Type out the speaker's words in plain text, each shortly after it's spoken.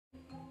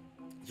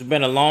It's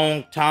been a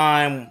long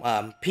time.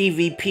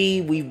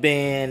 PvP, we've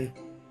been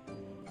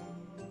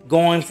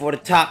going for the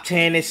top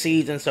 10 this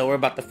season, so we're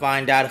about to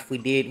find out if we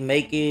did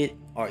make it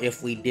or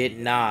if we did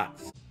not.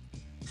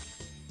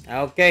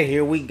 Okay,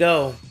 here we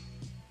go.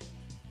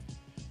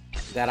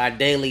 Got our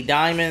daily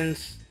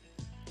diamonds.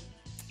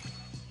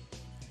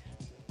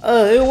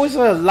 It was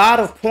a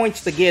lot of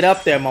points to get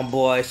up there, my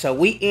boy. So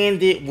we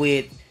ended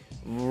with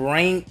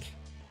rank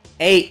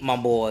 8, my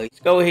boy.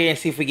 Let's go ahead and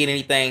see if we get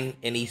anything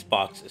in these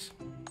boxes.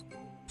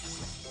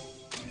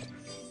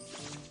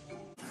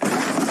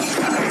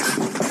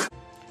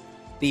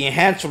 The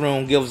enhanced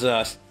room gives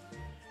us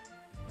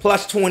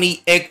plus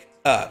 20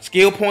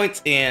 skill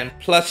points and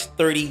plus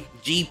 30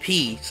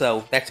 GP.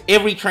 So that's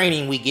every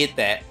training we get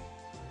that.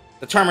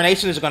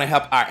 Determination is going to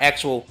help our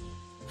actual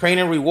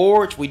training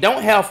rewards. We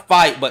don't have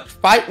fight, but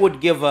fight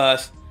would give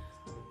us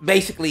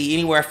basically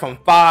anywhere from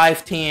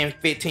 5, 10,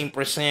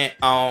 15%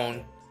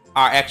 on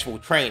our actual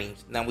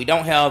trainings. Now we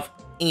don't have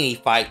any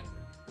fight,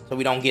 so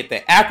we don't get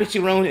that. Accuracy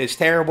room is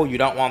terrible. You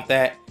don't want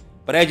that.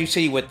 But as you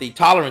see with the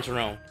tolerance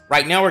room,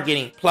 right now we're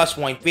getting plus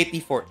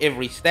 150 for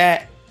every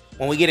stat.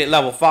 When we get it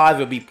level 5,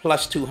 it'll be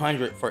plus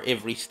 200 for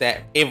every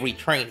stat, every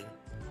training.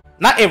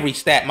 Not every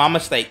stat, my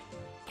mistake.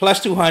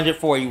 Plus 200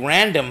 for a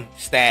random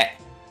stat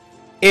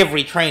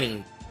every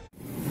training.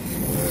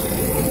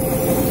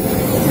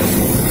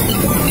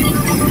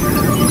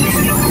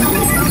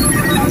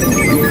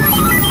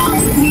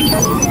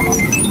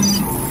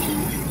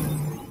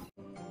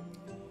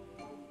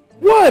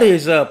 What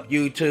is up,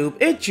 YouTube?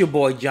 It's your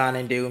boy John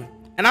and Do,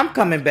 and I'm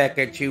coming back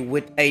at you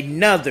with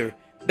another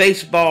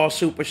Baseball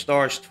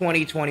Superstars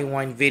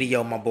 2021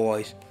 video, my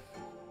boys.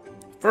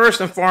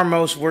 First and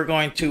foremost, we're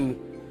going to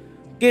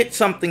get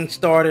something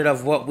started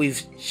of what we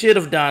should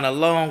have done a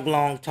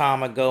long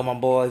time ago, my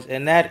boys,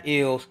 and that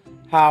is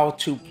how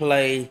to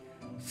play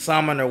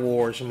Summoner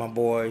Wars, my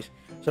boys.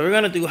 So we're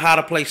going to do how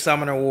to play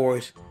Summoner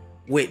Wars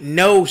with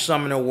no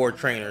Summoner War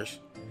trainers.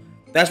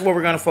 That's what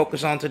we're going to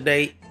focus on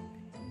today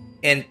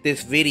in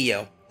this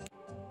video.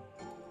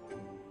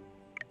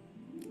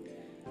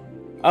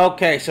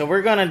 Okay, so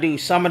we're gonna do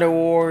Summoner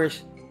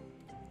Wars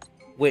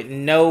with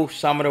no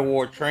Summoner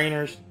War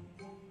trainers.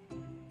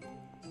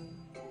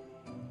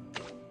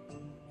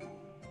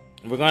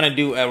 We're gonna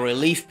do a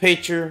relief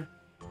pitcher.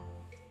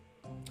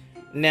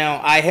 Now,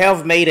 I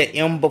have made an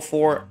M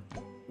before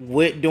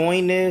with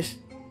doing this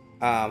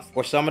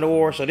for Summoner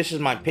Wars, so this is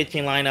my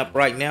pitching lineup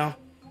right now.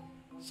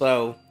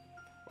 So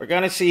we're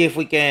gonna see if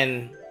we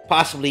can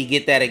possibly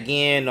get that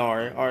again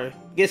or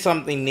get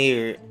something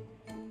near it.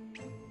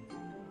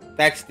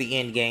 That's the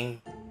end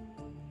game.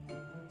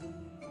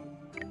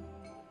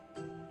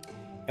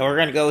 And we're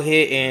going to go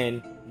ahead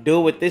and do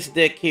it with this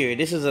deck here.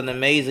 This is an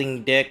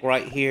amazing deck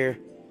right here.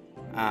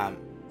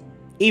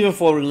 Even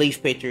for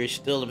relief pitcher, it's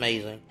still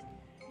amazing.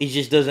 It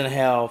just doesn't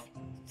have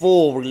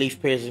full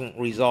relief pitching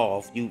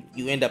resolve. You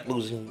end up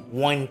losing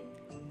one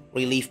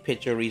relief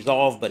pitcher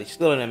resolve, but it's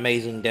still an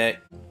amazing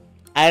deck.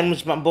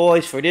 Items, my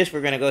boys, for this,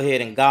 we're going to go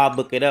ahead and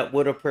godbook it up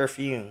with a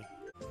perfume.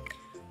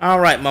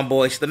 Alright, my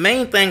boys, the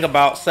main thing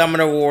about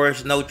Summoner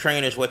Wars, no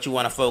trainers, what you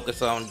want to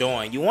focus on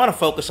doing. You want to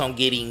focus on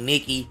getting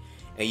Nikki,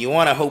 and you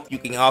want to hope you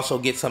can also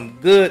get some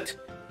good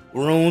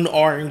rune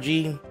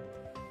RNG.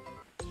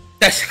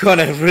 That's going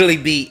to really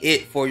be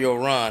it for your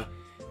run.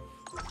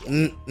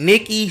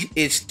 Nikki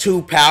is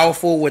too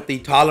powerful with the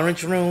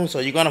tolerance rune, so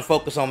you're going to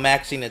focus on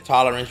maxing the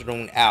tolerance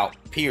rune out,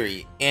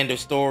 period. End of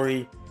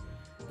story.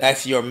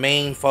 That's your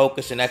main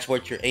focus, and that's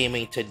what you're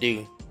aiming to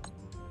do.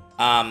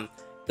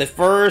 The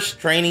first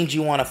trainings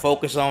you want to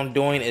focus on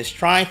doing is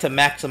trying to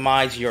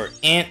maximize your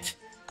int,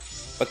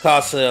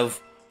 because of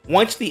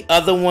once the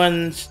other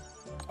ones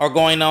are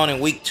going on in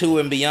week 2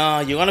 and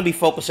beyond, you're going to be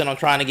focusing on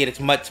trying to get as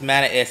much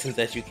mana essence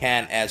as you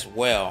can as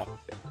well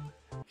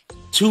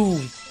to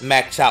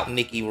max out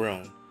Nikki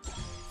Rune.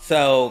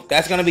 So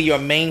that's going to be your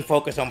main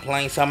focus on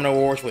playing Summoner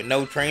Wars with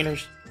no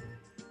trainers.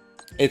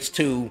 It's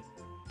to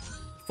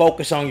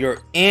focus on your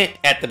int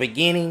at the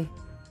beginning,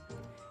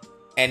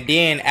 and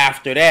then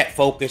after that,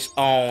 focus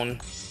on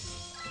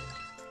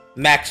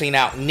maxing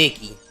out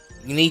Nikki.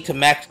 You need to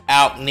max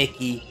out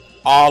Nikki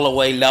all the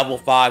way level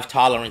 5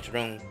 tolerance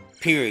room,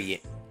 period.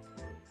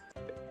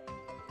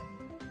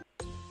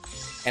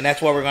 And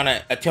that's what we're going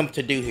to attempt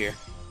to do here.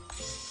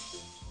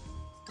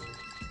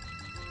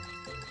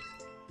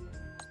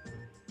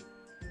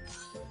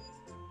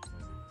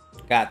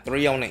 Got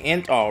 3 on the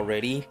int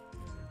already.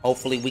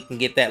 Hopefully we can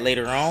get that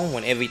later on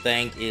when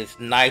everything is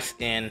nice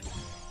and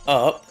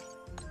up.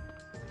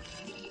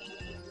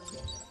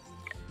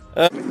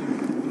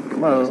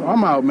 Well,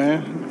 I'm out,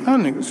 man. That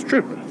nigga's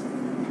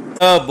tripping.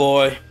 Oh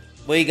boy,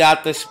 we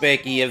got the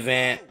Specky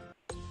event.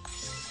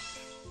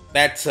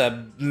 That's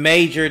a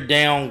major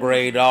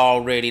downgrade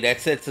already. That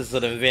sets us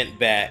an event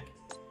back.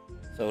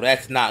 So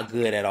that's not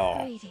good at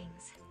all. Greetings.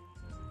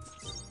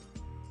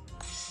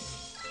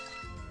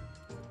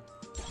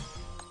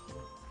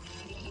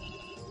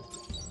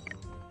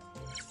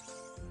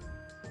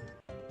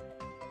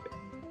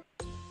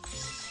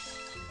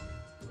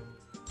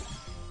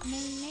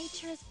 May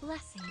nature's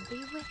blessing be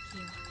with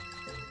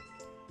you.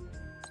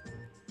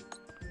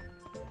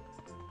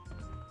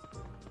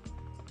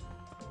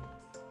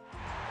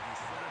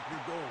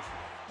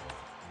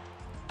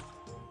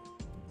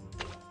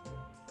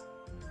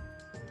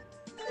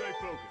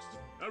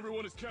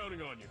 Everyone is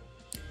counting on you.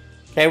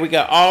 Okay, we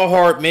got all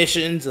hard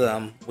missions.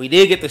 We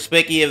did get the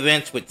Specky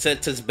events, which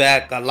sets us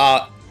back a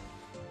lot.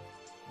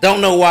 Don't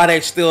know why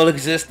they still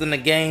exist in the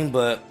game,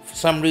 but for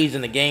some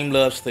reason the game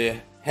loves to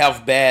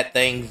have bad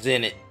things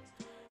in it.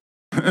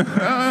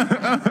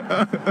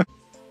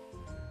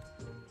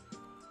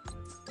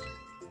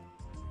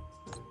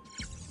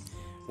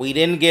 We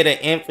didn't get an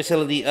int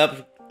facility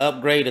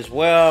upgrade as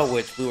well,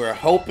 which we were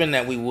hoping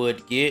that we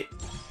would get.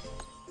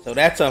 So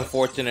that's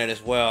unfortunate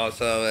as well.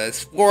 So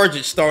Scourge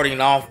is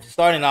starting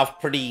off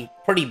pretty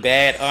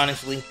bad,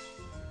 honestly.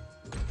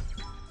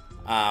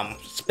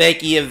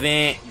 Specky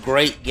event,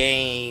 great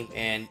game,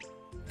 and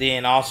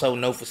then also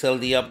no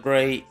facility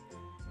upgrade.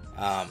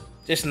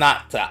 Just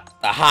not the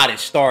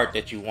hottest start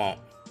that you want.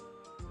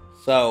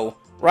 So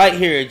right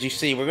here, as you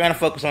see, we're gonna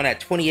focus on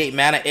that 28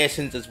 mana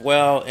essence as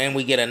well, and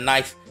we get a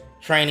nice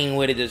training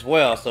with it as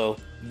well. So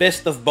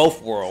best of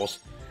both worlds.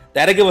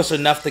 That'll give us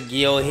enough to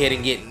go ahead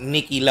and get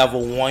Nikki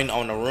level 1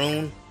 on the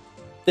rune.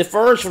 The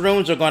first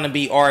runes are going to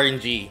be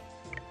RNG.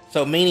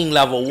 So meaning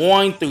level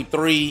 1 through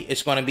 3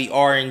 is going to be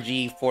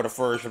RNG for the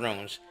first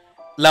runes.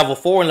 Level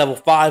 4 and level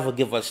 5 will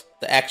give us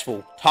the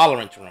actual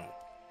tolerance rune.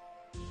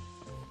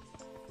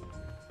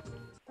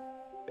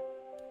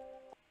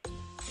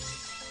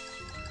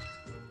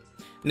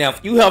 Now, if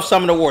you have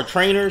Summon Award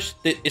trainers,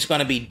 it's going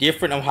to be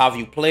different on how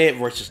you play it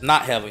versus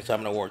not having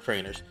Summon Award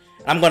trainers.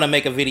 I'm going to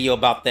make a video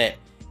about that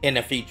in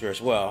the future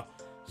as well.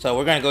 So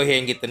we're going to go ahead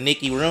and get the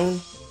Nikki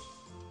rune.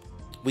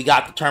 We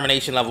got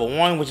Determination level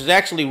 1, which is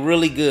actually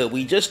really good.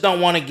 We just don't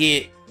want to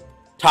get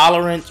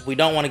Tolerance, we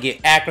don't want to get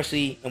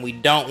Accuracy, and we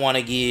don't want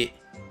to get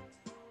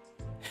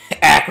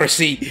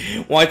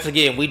Accuracy. Once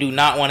again, we do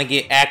not want to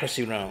get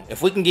Accuracy rune.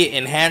 If we can get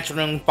Enhanced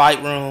rune,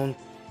 Fight rune,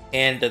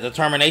 and the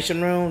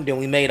Determination rune, then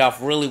we made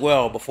off really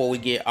well before we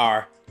get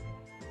our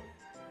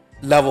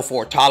level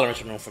 4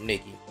 Tolerance rune from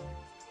Nikki.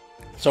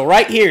 So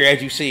right here,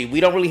 as you see, we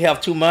don't really have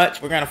too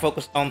much. We're going to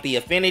focus on the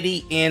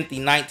Affinity and the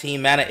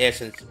 19 mana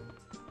essence.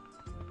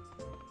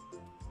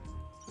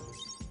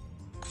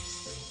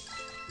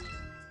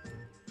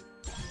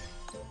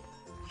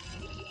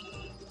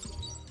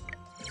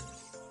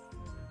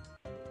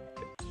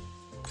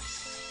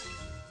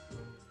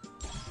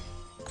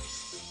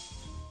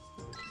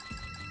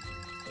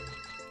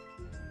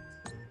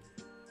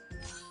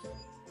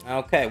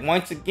 Okay,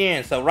 once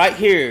again, so right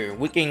here,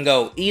 we can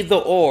go either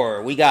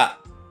or. We got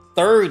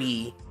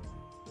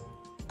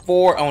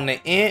 34 on the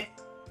int,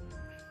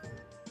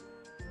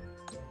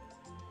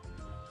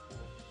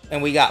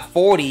 and we got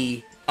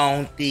 40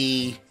 on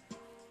the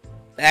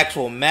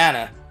actual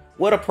mana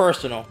with a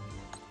personal.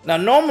 Now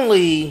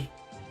normally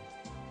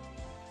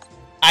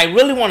I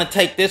really want to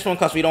take this one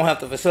because we don't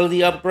have the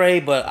facility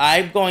upgrade, but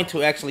I'm going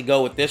to actually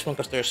go with this one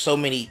because there's so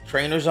many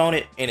trainers on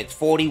it, and it's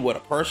 40 with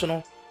a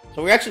personal.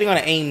 So we're actually going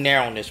to aim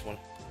there on this one.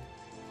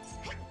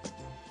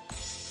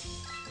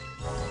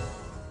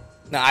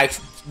 Now, I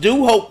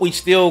do hope we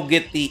still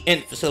get the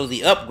int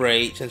facility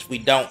upgrade since we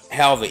don't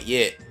have it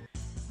yet.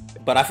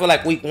 But I feel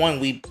like week 1,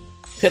 we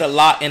put a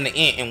lot in the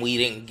int and we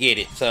didn't get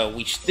it. So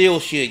we still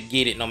should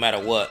get it no matter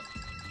what.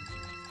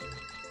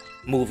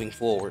 Moving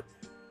forward.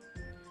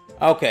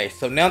 Okay,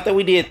 so now that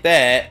we did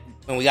that,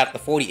 and we got the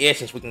 40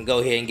 essence, we can go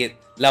ahead and get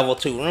level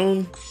 2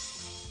 rune.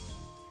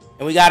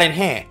 And we got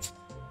enhanced.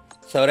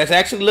 So that's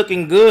actually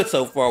looking good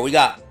so far. We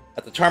got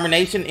a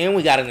Determination and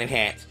we got an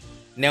enhanced.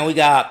 Now we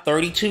got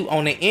 32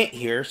 on the int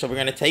here, so we're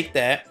going to take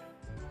that.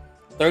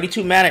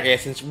 32 mana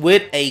essence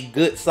with a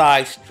good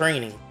size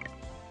training.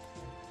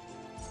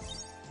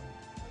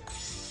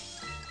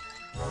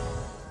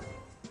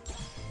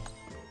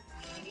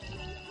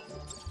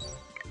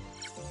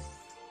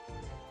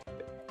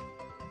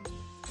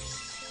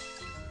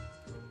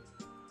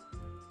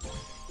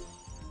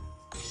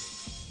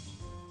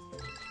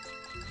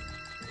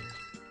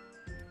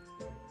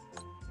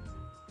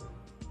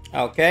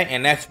 Okay,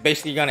 and that's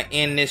basically going to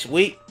end this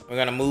week. We're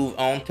going to move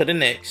on to the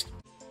next.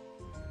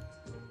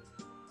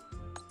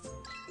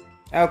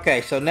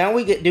 Okay, so now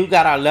we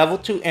got our level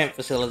 2 int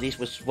facilities,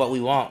 which is what we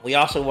want. We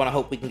also want to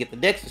hope we can get the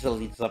dex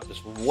facilities up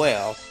as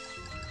well.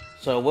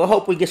 So we'll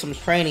hope we get some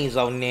trainings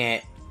on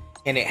that,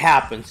 and it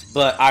happens.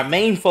 But our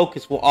main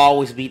focus will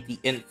always be the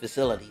int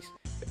facilities.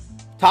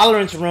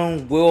 Tolerance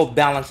rune will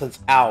balance us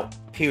out,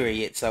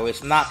 period. So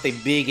it's not the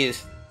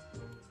biggest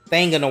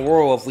thing in the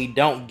world if we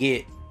don't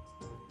get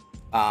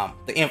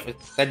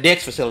the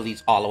dex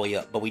facilities all the way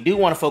up. But we do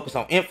want to focus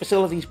on int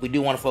facilities. We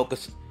do want to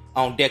focus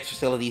on dex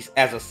facilities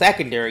as a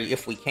secondary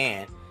if we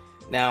can.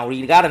 Now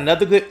we got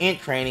another good int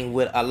training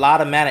with a lot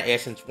of mana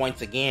essence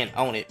once again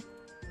on it.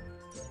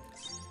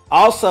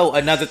 Also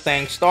another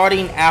thing,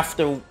 starting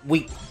after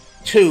week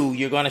 2,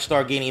 you're going to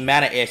start getting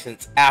mana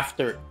essence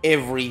after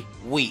every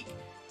week.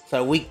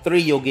 So week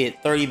 3 you'll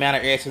get 30 mana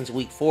essence,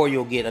 week 4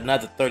 you'll get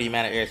another 30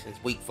 mana essence,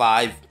 week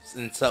 5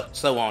 and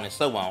so on and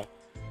so on.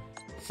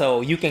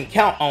 So you can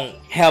count on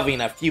having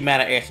a few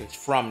mana essence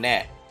from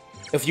that.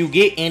 If you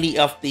get any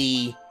of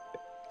the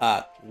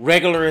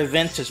regular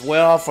events as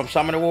well from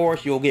Summon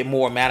Awards, you'll get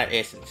more mana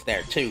essence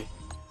there too.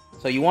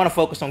 So you want to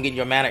focus on getting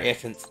your mana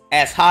essence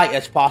as high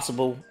as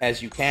possible,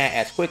 as you can,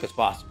 as quick as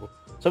possible.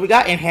 So we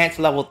got enhanced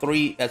level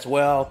 3 as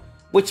well,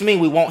 which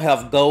means we won't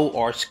have go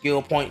or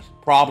skill points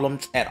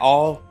problems at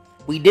all.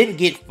 We didn't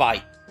get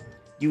fight.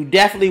 You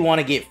definitely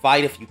want to get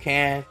fight if you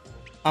can.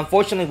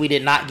 Unfortunately, we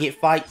did not get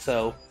fight,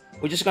 so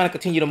we're just going to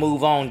continue to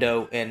move on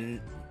though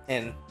and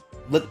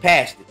look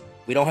past it.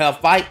 We don't have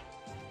fight.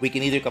 We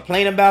can either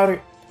complain about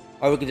it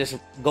or we can just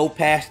go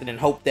past it and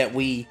hope that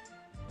we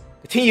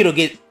continue to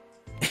get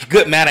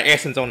good mana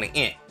essence on the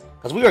Ent,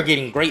 because we are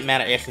getting great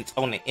mana essence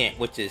on the Ent,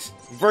 which is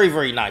very,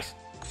 very nice.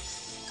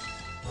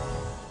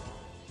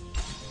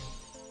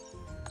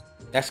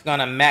 That's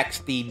gonna max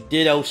the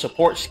Ditto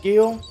support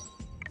skill.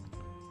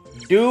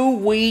 Do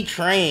we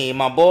train,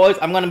 my boys?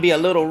 I'm gonna be a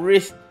little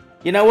risk.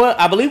 You know what?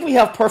 I believe we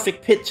have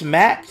perfect pitch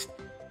maxed,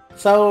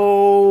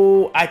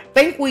 so I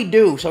think we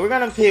do. So we're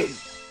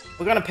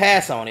gonna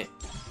pass on it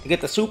and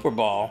get the Super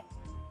Ball,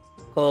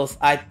 because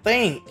I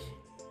think.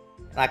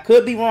 I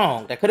could be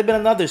wrong. That could have been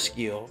another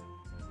skill.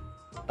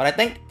 But I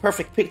think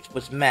perfect pitch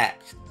was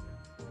maxed.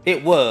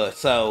 It was.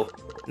 So,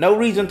 no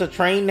reason to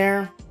train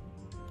there.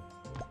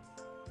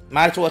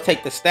 Might as well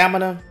take the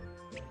stamina.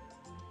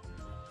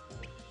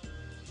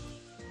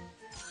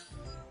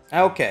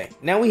 Okay.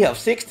 Now we have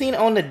 16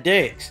 on the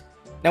decks.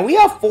 Now we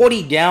have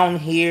 40 down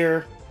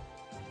here,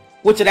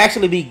 which would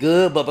actually be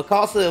good. But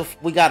because of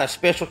we got a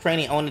special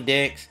training on the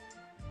decks,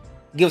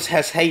 gives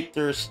us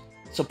haters,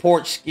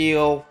 support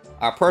skill,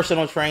 our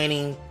personal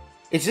training.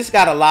 It's just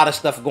got a lot of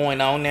stuff going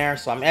on there.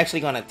 So I'm actually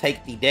going to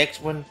take the Dex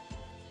one.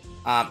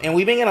 And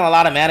we've been getting a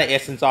lot of mana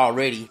essence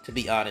already, to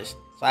be honest.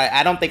 So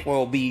I don't think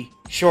we'll be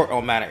short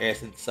on mana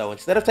essence. So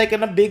instead of taking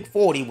the big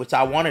 40, which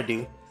I want to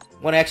do,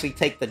 I'm going to actually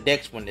take the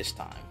Dex one this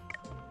time.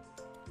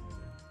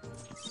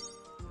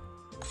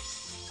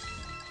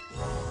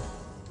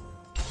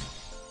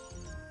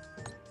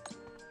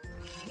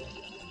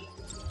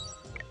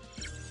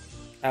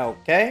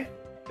 Okay.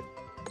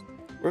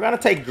 We're going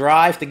to take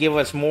Drive to give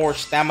us more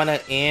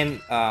stamina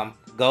and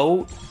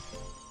gold.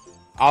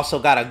 Also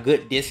got a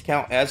good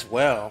discount as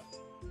well.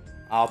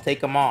 I'll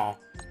take them all.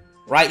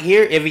 Right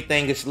here,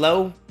 everything is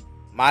low.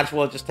 Might as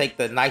well just take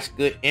the nice,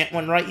 good Ent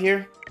one right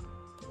here.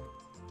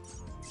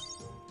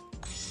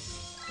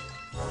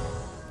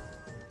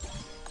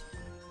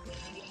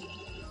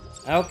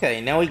 Okay,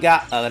 now we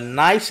got a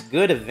nice,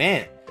 good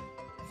event.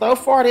 So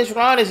far, this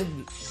run is,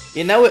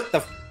 you know what,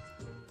 the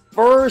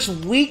first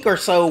week or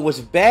so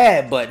was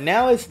bad, but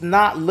now it's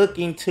not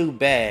looking too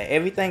bad.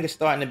 Everything is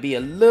starting to be a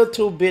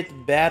little bit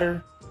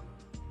better.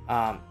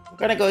 We're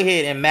gonna go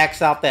ahead and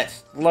max out that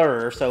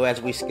slur, so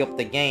as we skip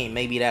the game,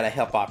 maybe that'll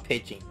help our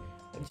pitching.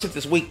 Since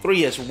it's week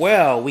 3 as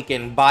well, we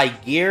can buy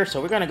gear,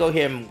 so we're gonna go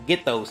ahead and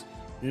get those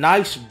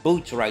nice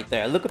boots right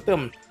there. Look at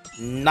them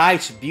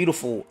nice,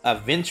 beautiful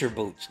adventure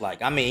boots.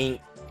 Like, I mean,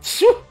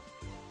 shoo,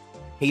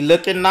 he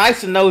looking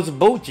nice in those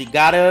boots, you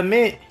gotta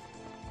admit.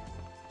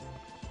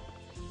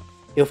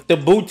 If the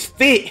boots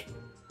fit,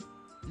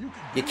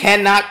 you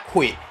cannot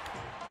quit.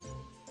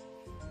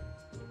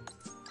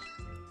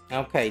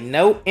 Okay,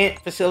 no Ent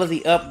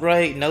facility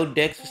upgrade, no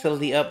Dex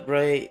facility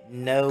upgrade,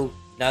 no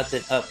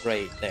nothing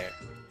upgrade there.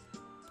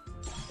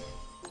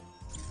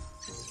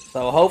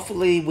 So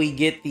hopefully we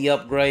get the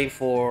upgrade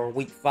for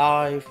week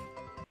 5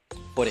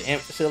 for the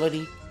Ent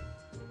facility.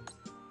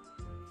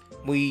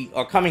 We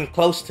are coming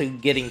close to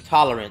getting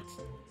tolerance.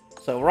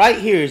 So right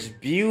here is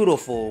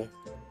beautiful.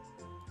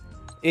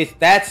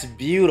 That's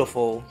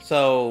beautiful.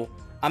 So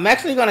I'm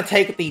actually gonna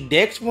take the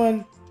Dex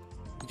one,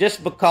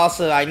 just because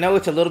I know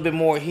it's a little bit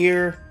more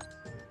here,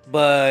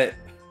 but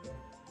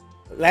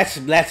let's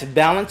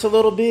balance a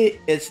little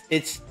bit. It's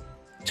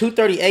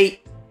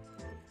 238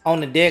 on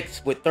the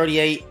Dex with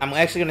 38. I'm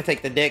actually gonna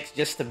take the Dex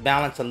just to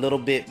balance a little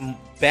bit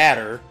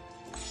better,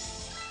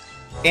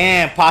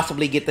 and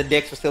possibly get the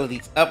Dex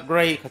facilities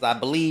upgrade, because I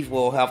believe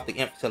we'll have the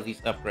Ent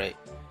facilities upgrade.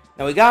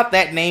 Now we got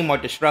that name, or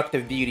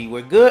Destructive Beauty.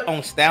 We're good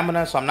on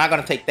stamina, so I'm not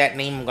going to take that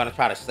name. I'm going to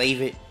try to save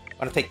it. I'm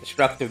going to take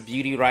Destructive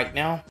Beauty right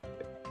now.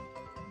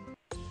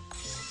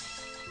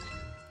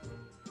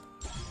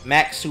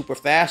 Max Super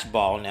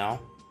Fastball now.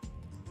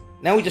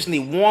 Now we just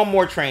need one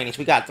more trainings.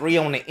 We got 3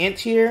 on the Ent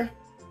here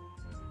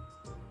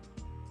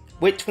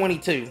with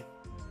 22.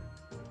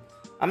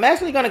 I'm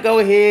actually going to go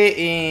ahead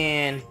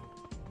and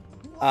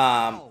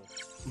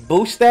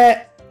boost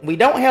that. We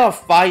don't have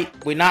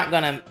fight. We're not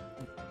going to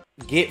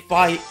get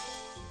fight.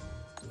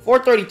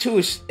 432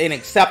 is an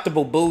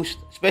acceptable boost,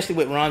 especially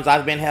with runs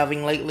I've been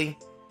having lately.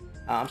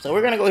 So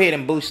we're gonna go ahead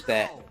and boost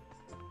that.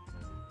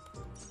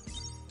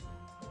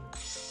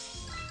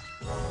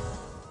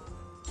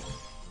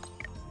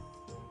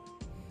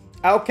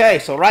 Okay,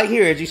 so right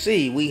here, as you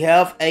see, we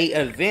have a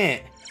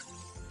event.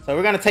 So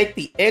we're gonna take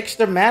the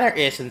extra mana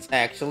essence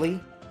actually.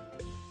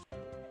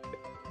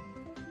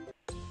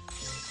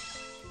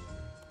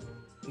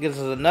 Gives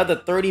us another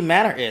 30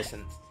 mana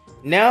essence.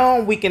 Now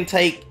we can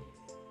take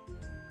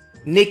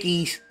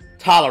Nikki's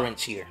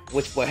tolerance here,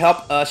 which will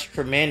help us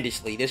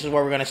tremendously. This is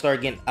where we're going to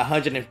start getting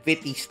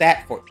 150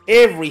 stat for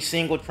every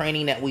single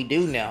training that we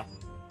do now.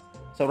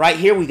 So right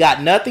here we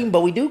got nothing, but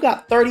we do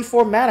got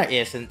 34 mana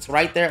essence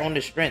right there on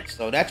the strength.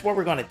 So that's what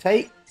we're gonna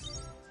take.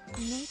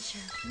 Nature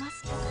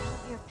must have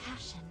felt your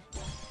passion.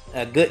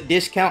 A good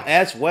discount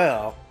as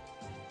well.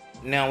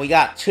 Now we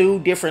got 2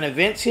 different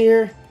events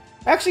here.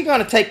 Actually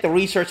gonna take the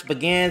research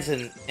begins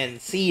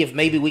and see if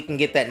maybe we can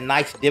get that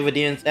nice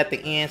dividends at the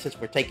end since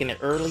we're taking it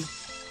early.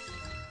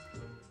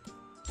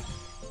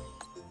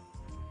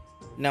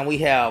 Now we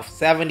have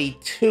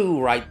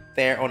 72 right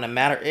there on the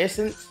matter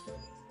essence.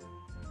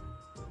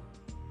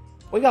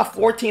 We got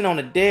 14 on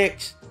the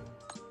decks.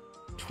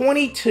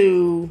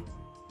 22.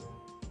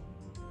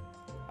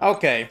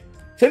 Okay.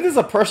 Since it's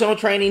a personal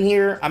training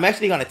here, I'm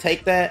actually going to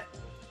take that.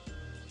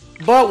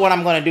 But what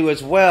I'm going to do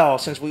as well,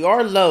 since we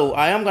are low,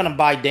 I am going to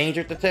buy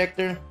Danger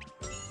Detector.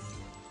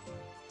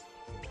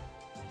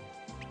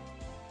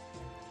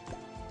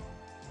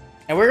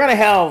 And we're going to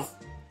have,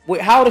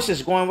 with how this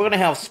is going, we're going to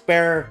have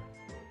spare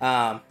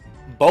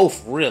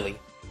both, really.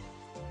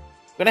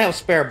 We're going to have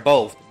spare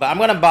both. But I'm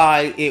going to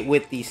buy it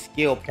with the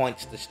skill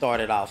points to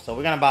start it off. So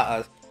we're going to buy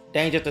a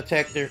Danger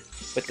Detector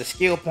with the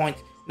skill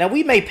points. Now,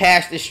 we may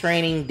pass this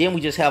training, then we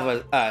just have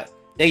a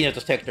Danger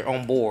Detector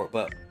on board.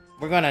 But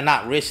we're going to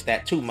not risk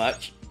that too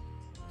much.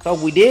 So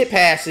we did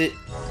pass it.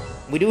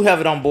 We do have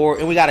it on board,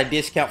 and we got a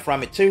discount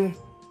from it too.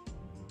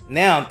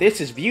 Now,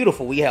 this is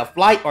beautiful. We have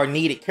Flight or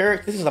Needed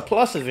Character. This is a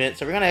plus event,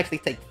 so we're going to actually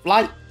take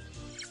Flight.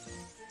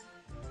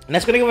 And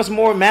that's going to give us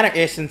more mana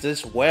essence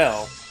as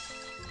well.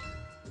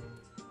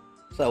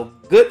 So,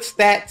 good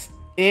stats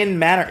in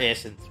mana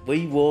essence.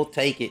 We will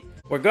take it.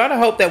 We're going to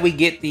hope that we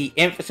get the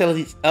Int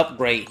Facilities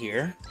upgrade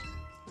here,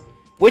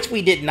 which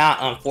we did not,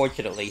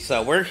 unfortunately.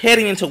 So, we're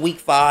heading into week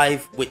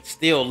 5 with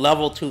still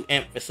level 2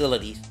 Int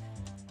Facilities.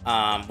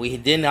 We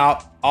did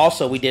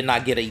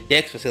not get a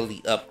Dex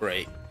Facility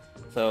upgrade.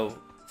 So,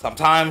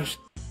 sometimes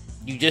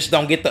you just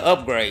don't get the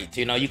upgrades.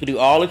 You know, you can do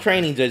all the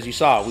trainings as you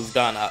saw. We've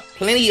done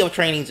plenty of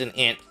trainings in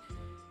Int,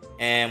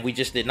 and we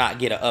just did not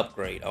get an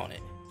upgrade on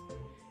it.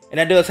 And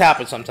that does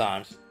happen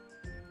sometimes.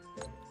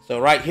 So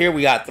right here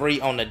we got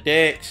 3 on the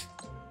Dex,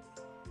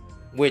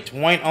 which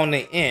 1 on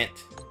the Int.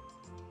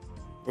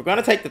 We're going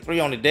to take the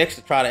 3 on the Dex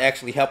to try to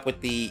actually help with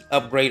the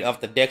upgrade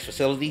of the Dex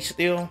facility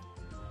still.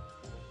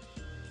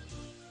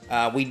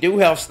 We do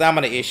have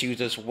stamina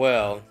issues as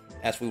well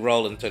as we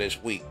roll into this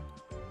week.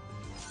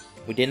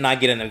 We did not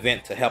get an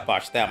event to help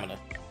our stamina.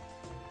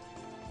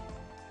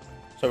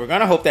 So we're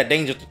going to hope that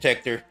Danger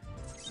Detector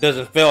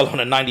doesn't fail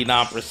on a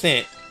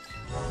 99%,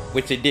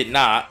 which it did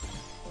not.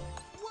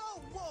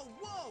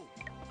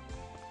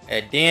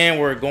 And then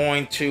we're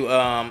going to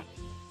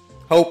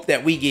hope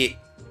that we get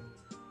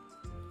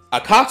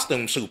a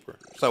costume super.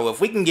 So if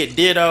we can get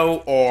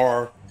Ditto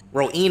or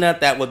Rowena,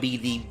 that would be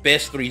the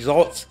best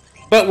results.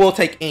 But we'll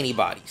take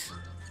anybody's.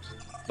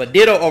 But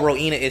Ditto or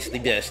Rowena is the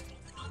best.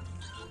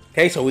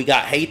 Okay, so we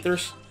got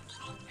Hathers.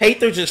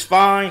 Hathers is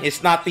fine.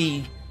 It's not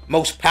the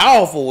most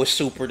powerful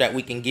super that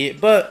we can get,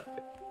 but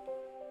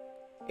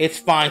it's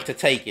fine to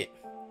take it.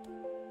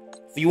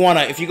 If you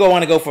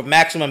want to go for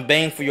maximum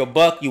bang for your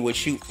buck, you would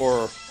shoot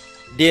for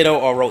Ditto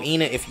or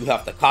Rowena if you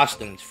have the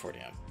costumes for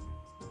them.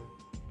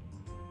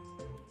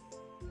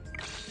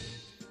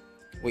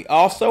 We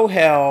also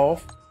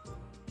have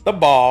the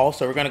ball,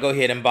 so we're going to go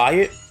ahead and buy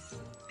it.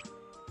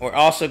 We're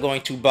also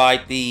going to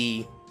buy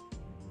the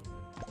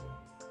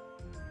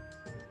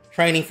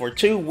training for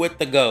 2 with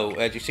the gold.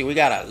 As you see, we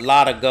got a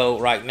lot of gold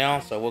right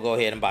now, so we'll go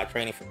ahead and buy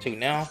training for 2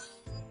 now.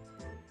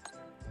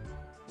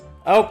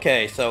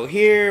 Okay, so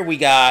here we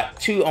got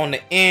 2 on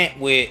the Int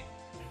with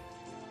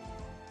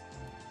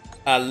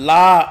a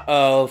lot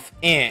of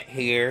Int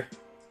here.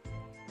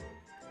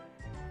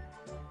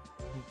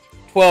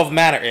 12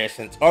 mana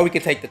essence, or we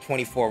could take the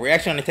 24. We're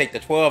actually going to take the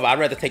 12. I'd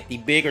rather take the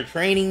bigger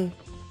training.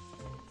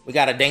 We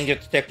got a Danger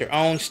Detector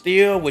on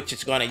still, which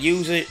is going to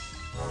use it.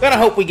 Gonna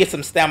hope we get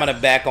some stamina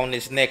back on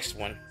this next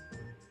one.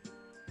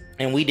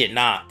 And we did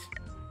not.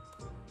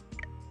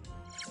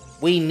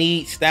 We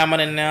need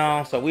stamina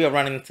now, so we are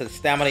running into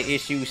stamina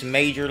issues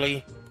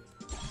majorly.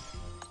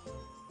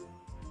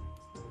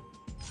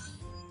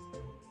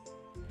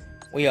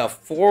 We have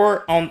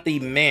 4 on the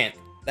Mint.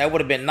 That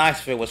would have been nice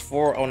if it was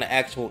 4 on the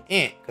actual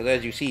Int, because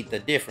as you see the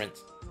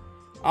difference.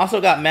 Also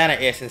got mana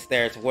essence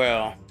there as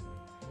well.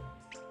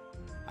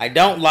 I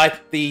don't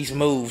like these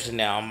moves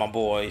now, my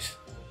boys.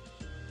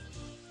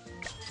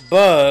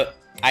 But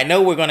I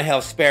know we're going to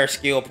have spare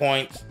skill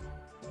points.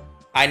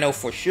 I know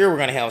for sure we're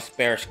going to have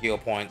spare skill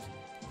points.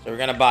 So we're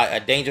going to buy a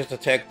Danger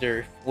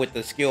Detector with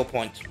the skill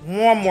points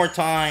one more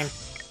time.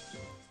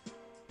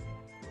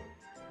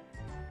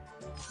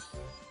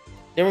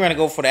 Then we're going to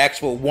go for the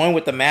actual one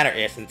with the mana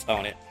essence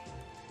on it.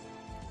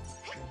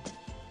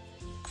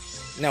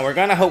 Now we're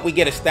going to hope we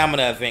get a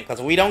stamina event. Because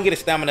if we don't get a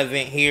stamina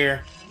event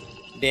here,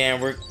 then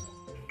we're...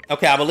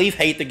 Okay, I believe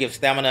Hater gives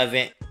stamina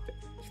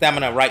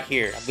right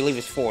here. I believe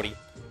it's 40.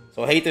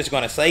 So Hater's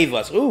going to save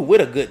us. Ooh,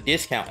 with a good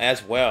discount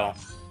as well.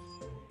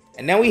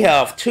 And then we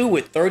have 2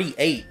 with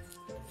 38.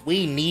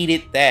 We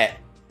needed that.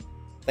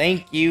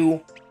 Thank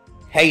you,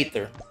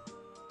 Hater.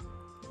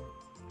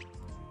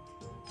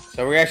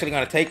 So we're actually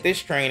going to take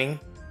this training.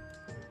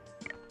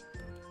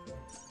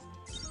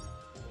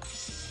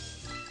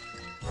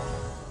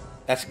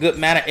 That's good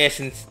mana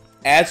essence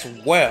as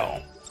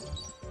well.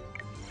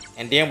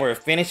 And then we're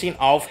finishing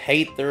off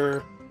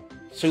Hater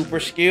super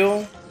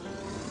skill.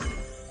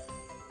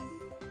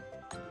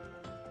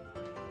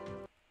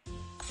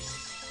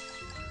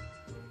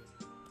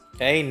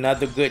 Okay,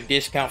 another good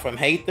discount from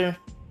Hater.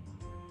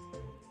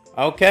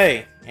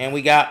 Okay, and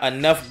we got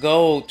enough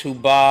gold to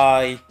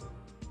buy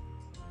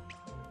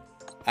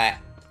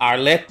our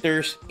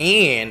lectors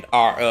and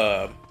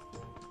our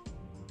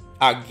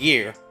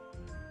gear.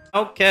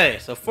 Okay,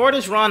 so for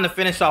this run to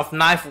finish off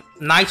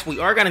nice,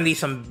 we are gonna need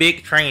some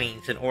big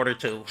trainings in order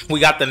to. We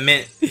got the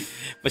mint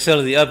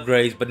facility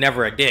upgrades, but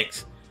never a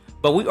Dex.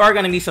 But we are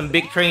gonna need some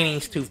big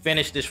trainings to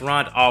finish this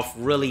run off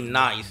really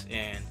nice,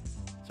 and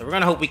so we're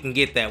gonna hope we can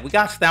get that. We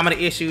got stamina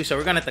issues, so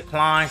we're gonna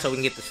decline so we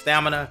can get the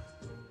stamina.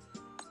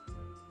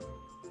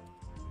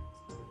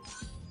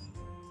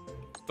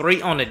 3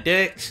 on the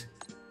Dex,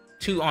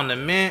 2 on the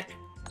mint.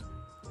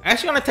 I'm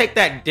actually gonna take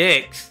that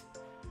Dex.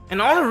 And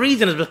the only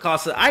reason is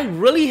because I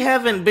really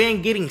haven't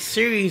been getting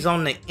series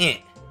on the int.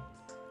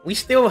 We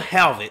still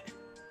have it.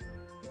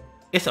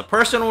 It's a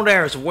personal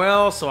there as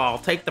well, so I'll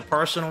take the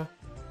personal.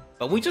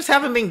 But we just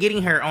haven't been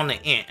getting her on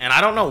the int. And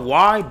I don't know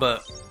why,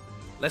 but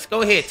let's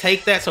go ahead and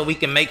take that so we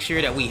can make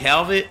sure that we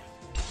have it.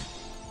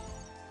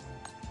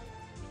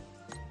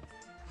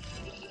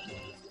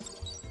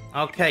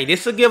 Okay,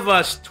 this will give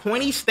us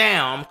 20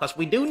 stam, because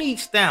we do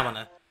need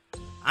stamina.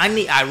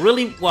 I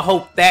really will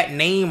hope that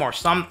name or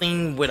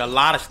something with a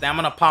lot of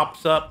stamina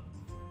pops up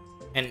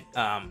and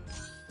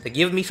to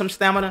give me some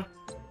stamina.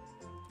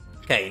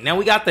 Okay, now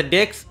we got the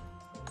Dex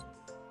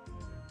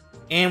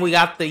and we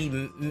got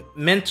the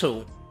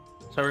mental.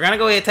 So we're gonna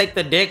go ahead and take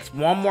the Dex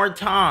one more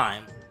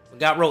time. We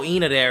got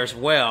Rowena there as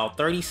well,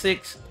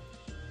 36.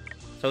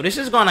 So this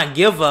is gonna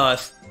give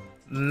us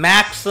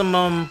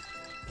maximum,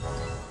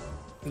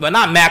 well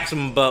not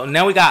maximum, but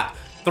now we got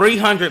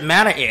 300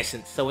 mana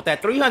essence. So with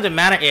that 300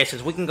 mana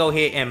essence, we can go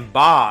ahead and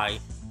buy.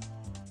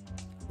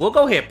 We'll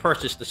go ahead and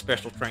purchase the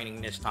special training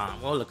this time.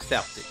 We'll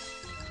accept it.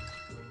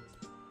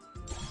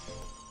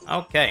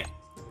 Okay.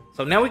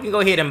 So now we can go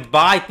ahead and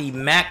buy the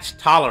max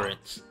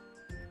tolerance.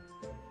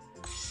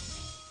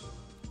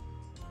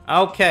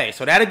 Okay,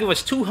 so that'll give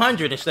us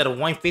 200 instead of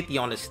 150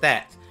 on the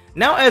stats.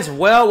 Now as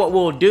well, what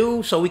we'll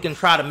do so we can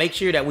try to make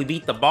sure that we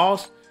beat the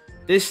boss.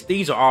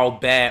 These are all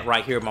bad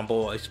right here, my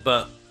boys,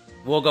 but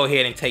we'll go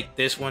ahead and take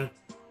this one.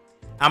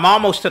 I'm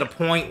almost to the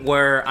point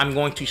where I'm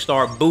going to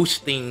start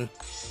boosting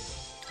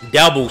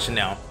doubles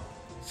now.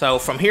 So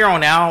from here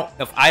on out,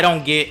 if I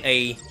don't get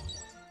a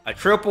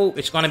triple,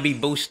 it's going to be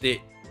boosted.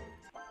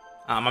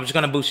 I'm just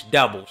going to boost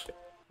doubles.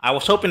 I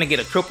was hoping to get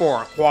a triple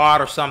or a quad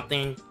or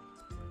something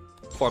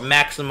for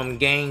maximum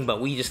gain,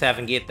 but we just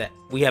haven't get that.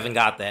 We haven't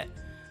got that.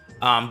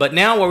 But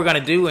now what we're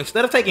going to do,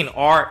 instead of taking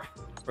art,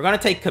 we're going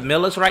to take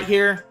Camilla's right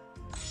here.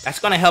 That's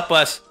going to help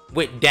us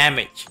with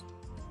damage.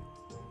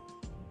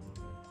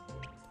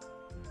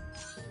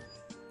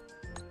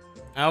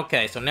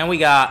 Okay, so now we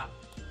got...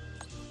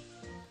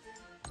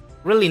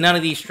 Really, none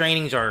of these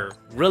trainings are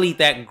really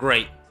that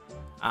great.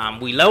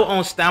 We low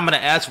on stamina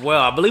as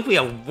well. I believe we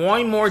have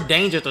one more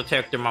danger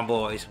detector, my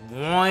boys.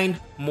 One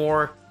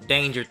more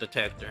danger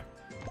detector.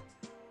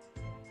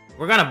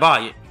 We're gonna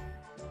buy it.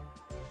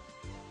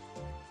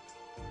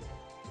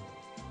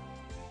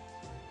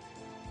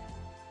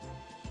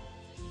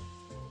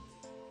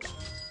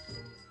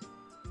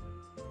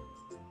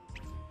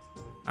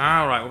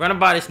 Alright, we're gonna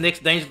buy this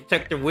next danger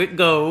detector with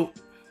gold.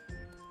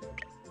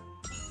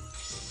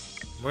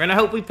 We're gonna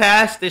hope we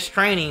pass this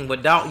training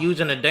without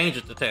using a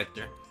danger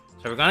detector.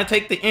 So we're gonna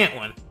take the int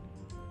one.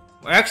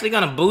 We're actually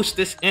gonna boost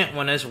this int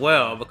one as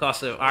well,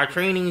 because of our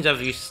trainings,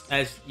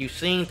 as you've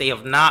seen, they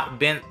have not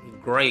been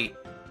great.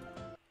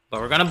 But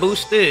we're gonna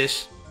boost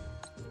this.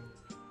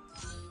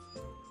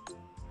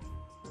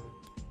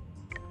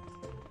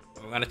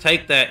 We're gonna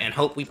take that and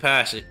hope we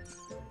pass it.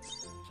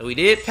 So we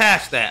did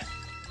pass that.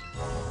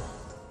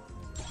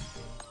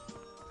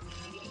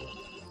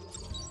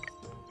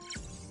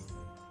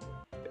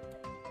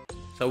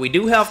 So we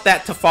do have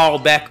that to fall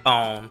back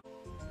on.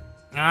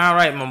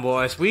 Alright, my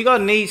boys. We're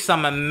gonna need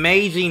some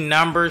amazing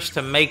numbers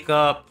to make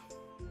up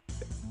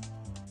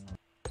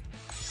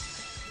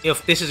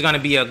if this is gonna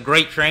be a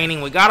great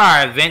training. We got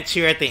our events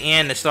here at the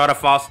end to start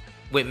off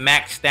with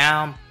max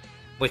stam,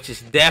 which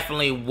is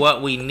definitely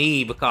what we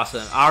need because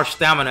our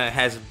stamina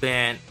has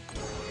been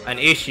an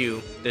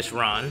issue this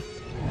run.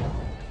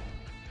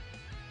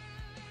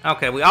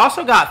 Okay, we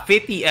also got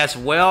 50 as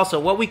well. So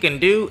what we can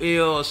do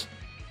is...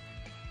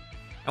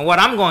 And what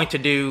I'm going to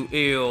do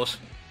is,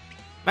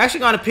 I'm actually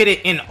going to put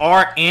it in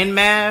art and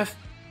math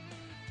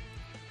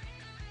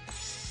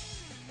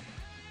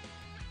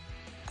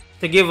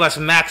to give us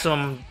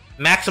maximum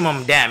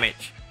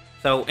damage.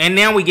 So, and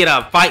now we get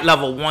a fight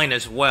level 1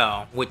 as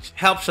well, which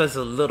helps us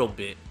a little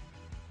bit.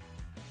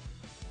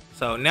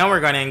 So now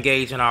we're going to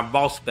engage in our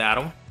boss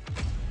battle.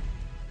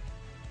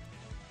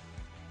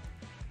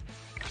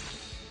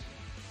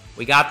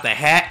 We got the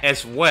hat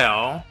as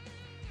well,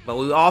 but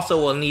we also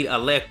will need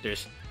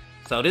electors.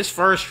 So this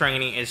first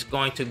training is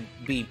going to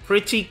be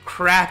pretty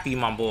crappy,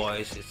 my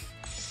boys.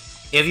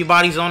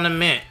 Everybody's on the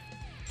mint.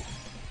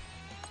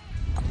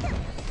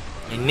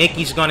 And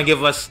Nikki's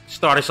gonna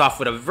start us off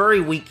with a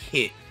very weak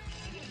hit.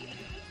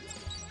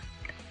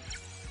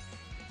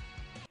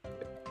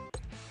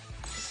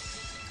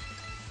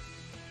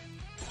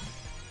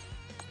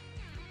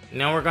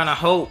 Now we're gonna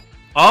hope.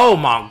 Oh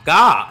my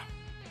god.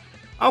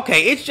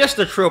 Okay, it's just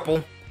a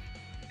triple.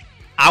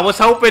 I was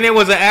hoping it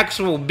was an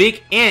actual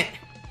big int,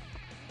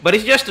 but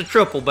it's just a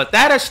triple. But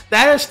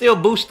that'll still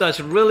boost us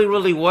really,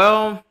 really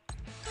well.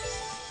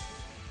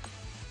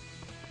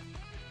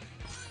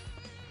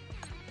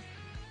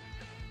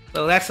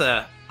 So that's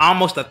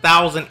almost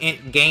 1,000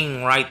 int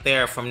gain right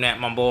there from that,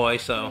 my boy.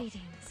 So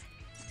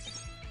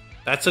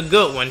that's a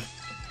good one.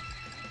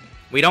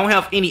 We don't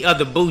have any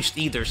other boost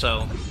either,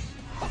 so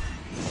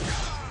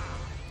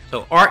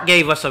Art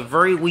gave us a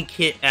very weak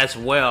hit as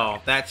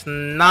well. That's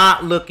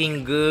not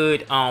looking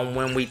good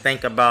when we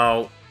think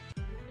about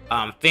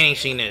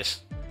finishing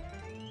this.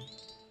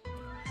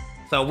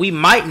 So we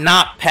might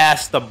not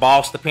pass the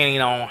boss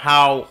depending on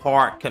how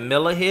hard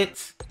Camilla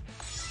hits.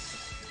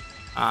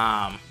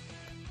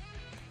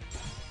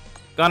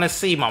 Gonna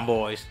see, my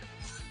boys.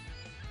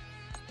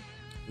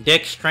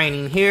 Dex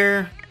training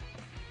here.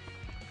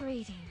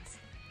 Greetings.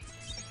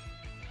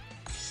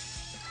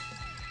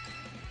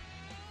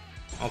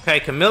 Okay,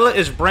 Camilla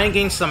is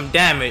bringing some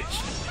damage.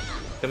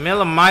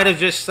 Camilla might have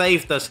just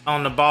saved us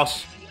on the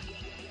boss.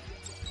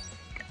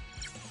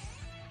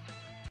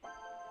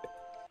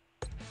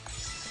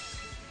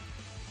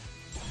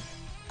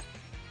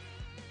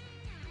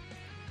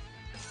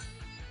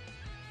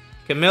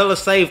 Camilla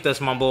saved us,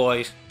 my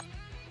boys.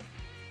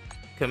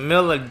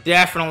 Camilla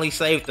definitely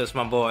saved us,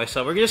 my boys.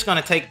 So we're just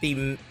gonna take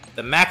the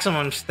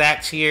maximum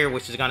stats here,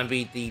 which is gonna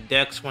be the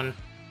Dex one.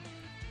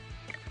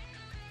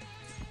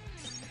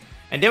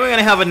 And then we're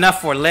gonna have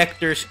enough for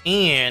Lecters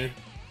and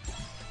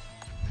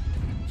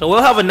so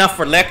we'll have enough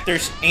for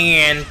Lecters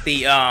and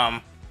the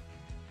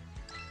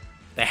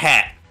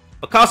hat.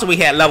 Because we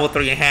had level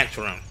 3 enhanced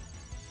room.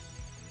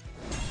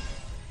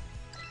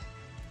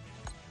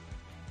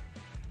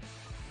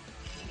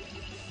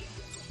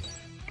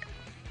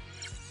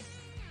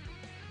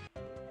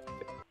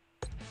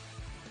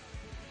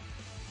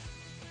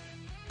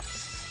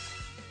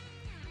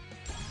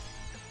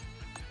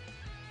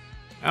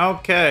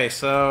 Okay,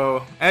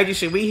 so as you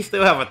see, we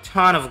still have a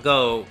ton of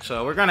gold,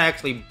 so we're gonna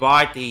actually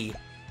buy the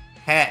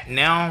hat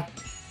now,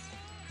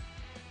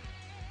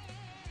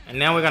 and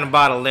now we're gonna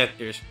buy the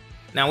Lecters.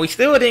 Now we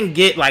still didn't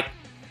get like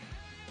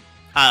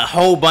a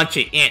whole bunch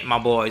of int, my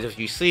boys. As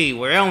you see,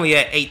 we're only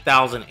at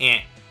 8,000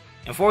 int,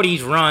 and for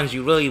these runs,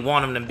 you really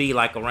want them to be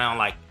like around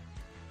like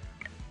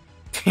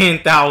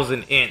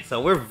 10,000 int.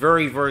 So we're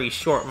very, very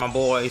short, my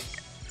boys,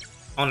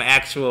 on the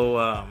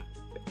actual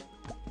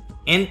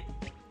int.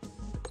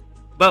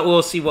 But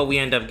we'll see what we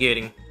end up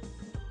getting.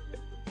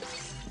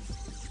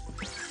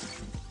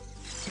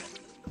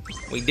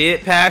 We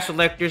did pass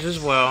Lecters as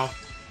well.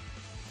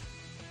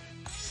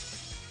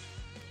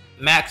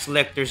 Max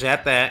Lecters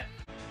at that.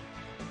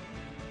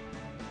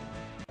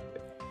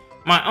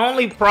 My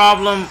only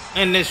problem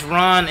in this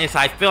run is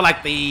I feel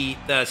like the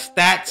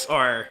stats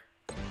are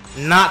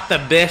not the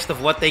best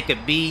of what they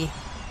could be.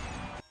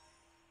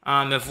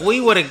 If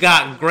we would have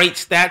got great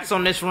stats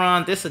on this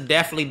run, this would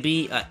definitely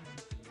be a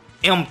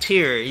M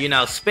tier. You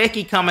know,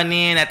 Specky coming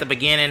in at the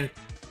beginning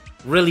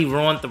really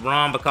ruined the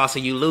run because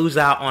you lose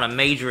out on a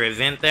major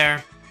event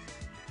there.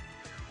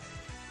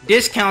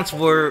 Discounts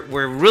were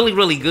really,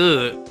 really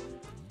good,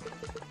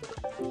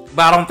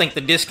 but I don't think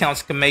the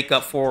discounts can make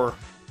up for,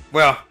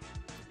 well,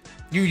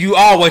 you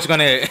always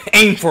gonna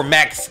aim for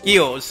max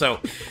skills,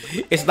 so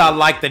it's not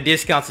like the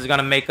discounts is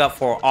gonna make up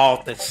for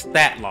all the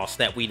stat loss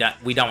that we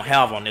don't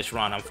have on this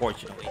run,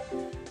 unfortunately.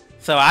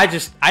 So I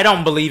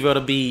don't believe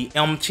it'll be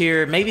M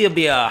tier. Maybe it'll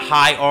be a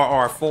high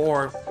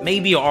RR4,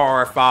 maybe a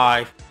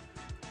RR5,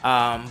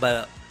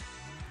 but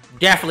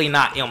definitely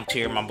not M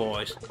tier, my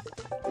boys.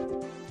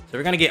 So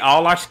we're gonna get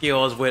all our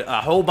skills with a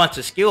whole bunch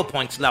of skill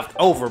points left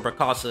over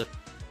because of,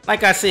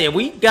 like I said,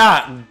 we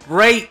got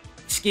great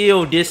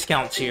skill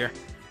discounts here,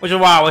 which is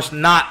why I was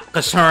not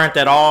concerned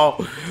at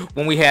all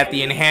when we had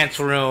the enhanced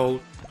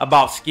rule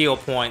about skill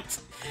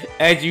points.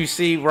 As you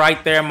see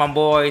right there, my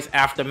boys,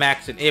 after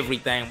maxing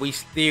everything, we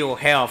still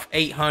have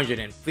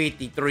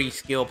 853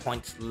 skill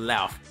points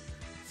left.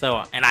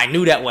 So, and I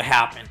knew that would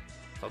happen.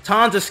 So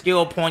tons of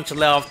skill points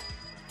left,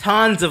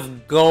 tons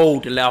of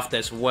gold left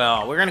as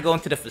well. We're gonna go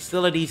into the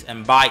facilities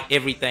and buy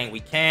everything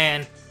we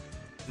can.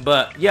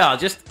 But yeah,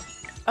 just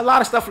a lot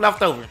of stuff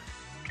left over.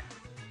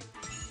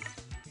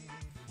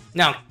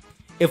 Now,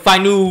 if I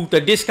knew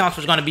the discounts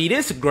was gonna be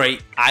this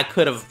great, I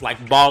could have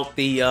like bought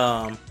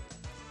the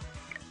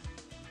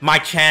my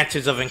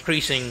chances of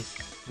increasing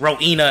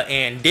Rowena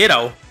and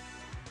Ditto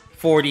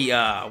for the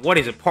what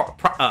is it,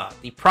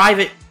 the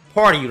private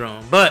party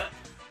room. But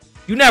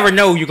you never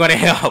know you're gonna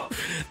have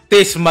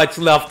this much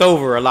left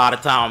over a lot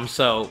of times.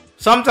 So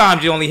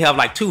sometimes you only have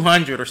like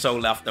 200 or so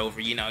left over.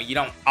 You know, you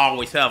don't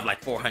always have like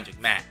 400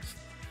 max.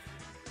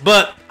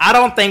 But I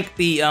don't think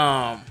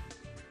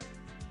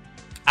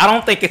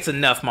it's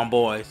enough, my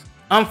boys.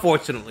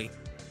 Unfortunately,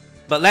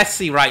 But let's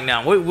see right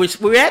now.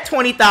 We're at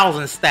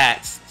 20,000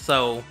 stats.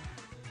 So,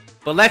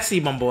 but let's see,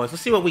 my boys.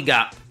 Let's see what we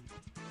got.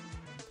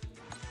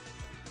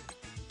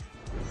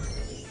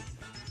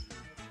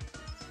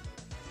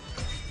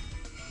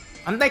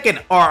 I'm thinking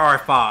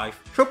RR5.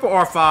 Triple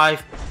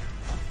R5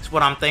 is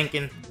what I'm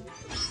thinking.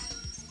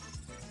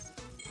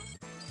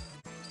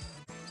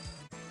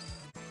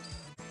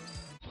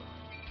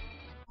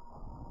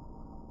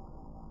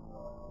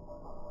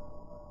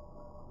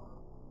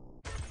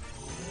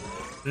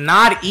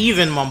 Not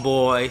even, my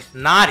boys.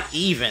 Not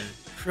even.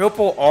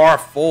 Triple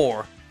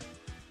R4.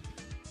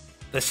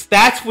 The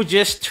stats were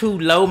just too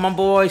low, my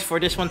boys, for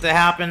this one to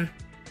happen.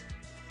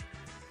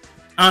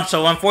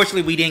 So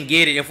unfortunately, we didn't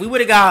get it. If we would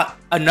have got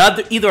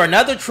either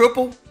another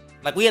triple,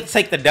 like we had to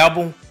take the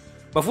double,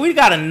 but if we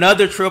got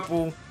another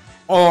triple,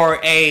 or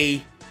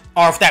if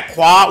that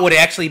quad would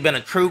have actually been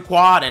a true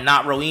quad and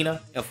not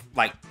Rowena, if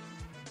like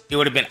it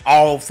would have been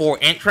all 4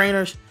 int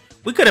trainers,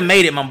 we could have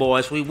made it, my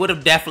boys. We would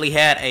have definitely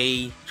had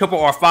a triple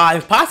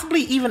R5,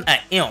 possibly even an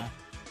M,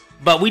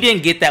 but we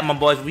didn't get that, my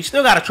boys. We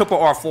still got a triple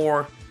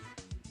R4.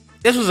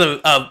 This was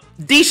a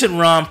decent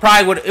run.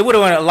 Probably it would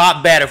have went a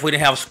lot better if we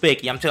didn't have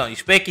Spicky. I'm telling you,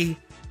 Spicky,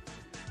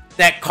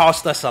 that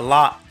cost us a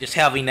lot just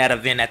having that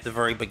event at the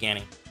very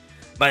beginning.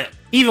 But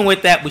even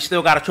with that, we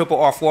still got a triple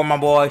R4, my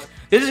boys.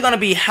 This is going to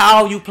be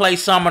how you play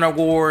Summoner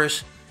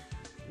Wars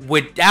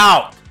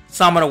without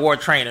Summoner War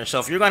Trainer. So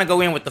if you're going to go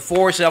in with the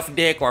 4 self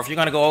deck, or if you're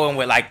going to go in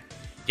with like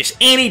just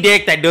any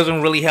deck that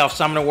doesn't really have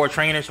Summoner War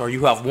Trainers, or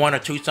you have 1 or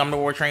 2 Summoner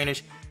War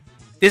Trainers,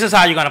 this is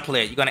how you're going to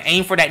play it. You're going to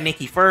aim for that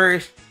Nikki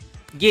first,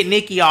 get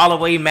Nikki all the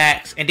way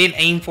max, and then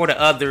aim for the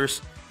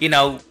others. You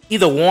know,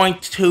 either 1,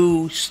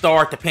 2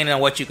 star, depending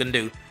on what you can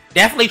do.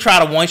 Definitely try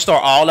to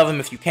 1-star all of them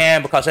if you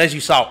can, because as you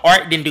saw,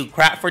 Art didn't do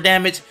crap for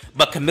damage,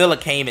 but Camilla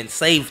came and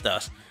saved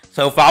us.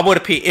 So if I would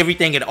have put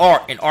everything in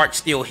Art, and Art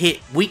still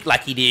hit weak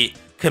like he did,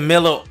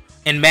 Camilla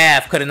and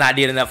Mav could have not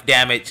did enough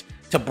damage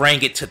to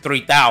bring it to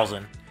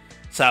 3,000.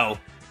 So,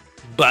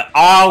 but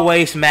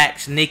always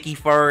max Nikki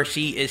first.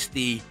 She is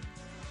the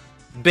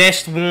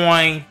best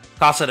one.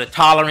 Because of the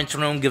tolerance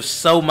room, gives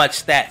so much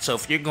stats. So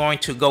if you're going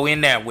to go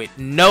in there with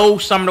no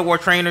Summoner War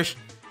Trainers,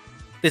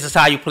 this is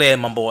how you play it,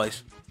 my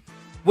boys.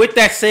 With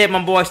that said,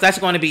 my boys, that's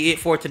going to be it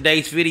for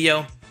today's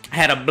video. I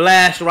had a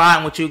blast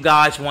riding with you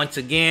guys once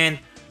again.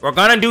 We're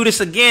going to do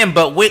this again,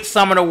 but with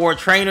Summoner War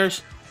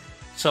Trainers.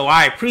 So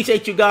I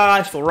appreciate you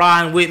guys for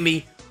riding with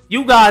me.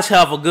 You guys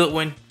have a good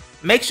one.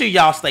 Make sure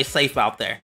y'all stay safe out there.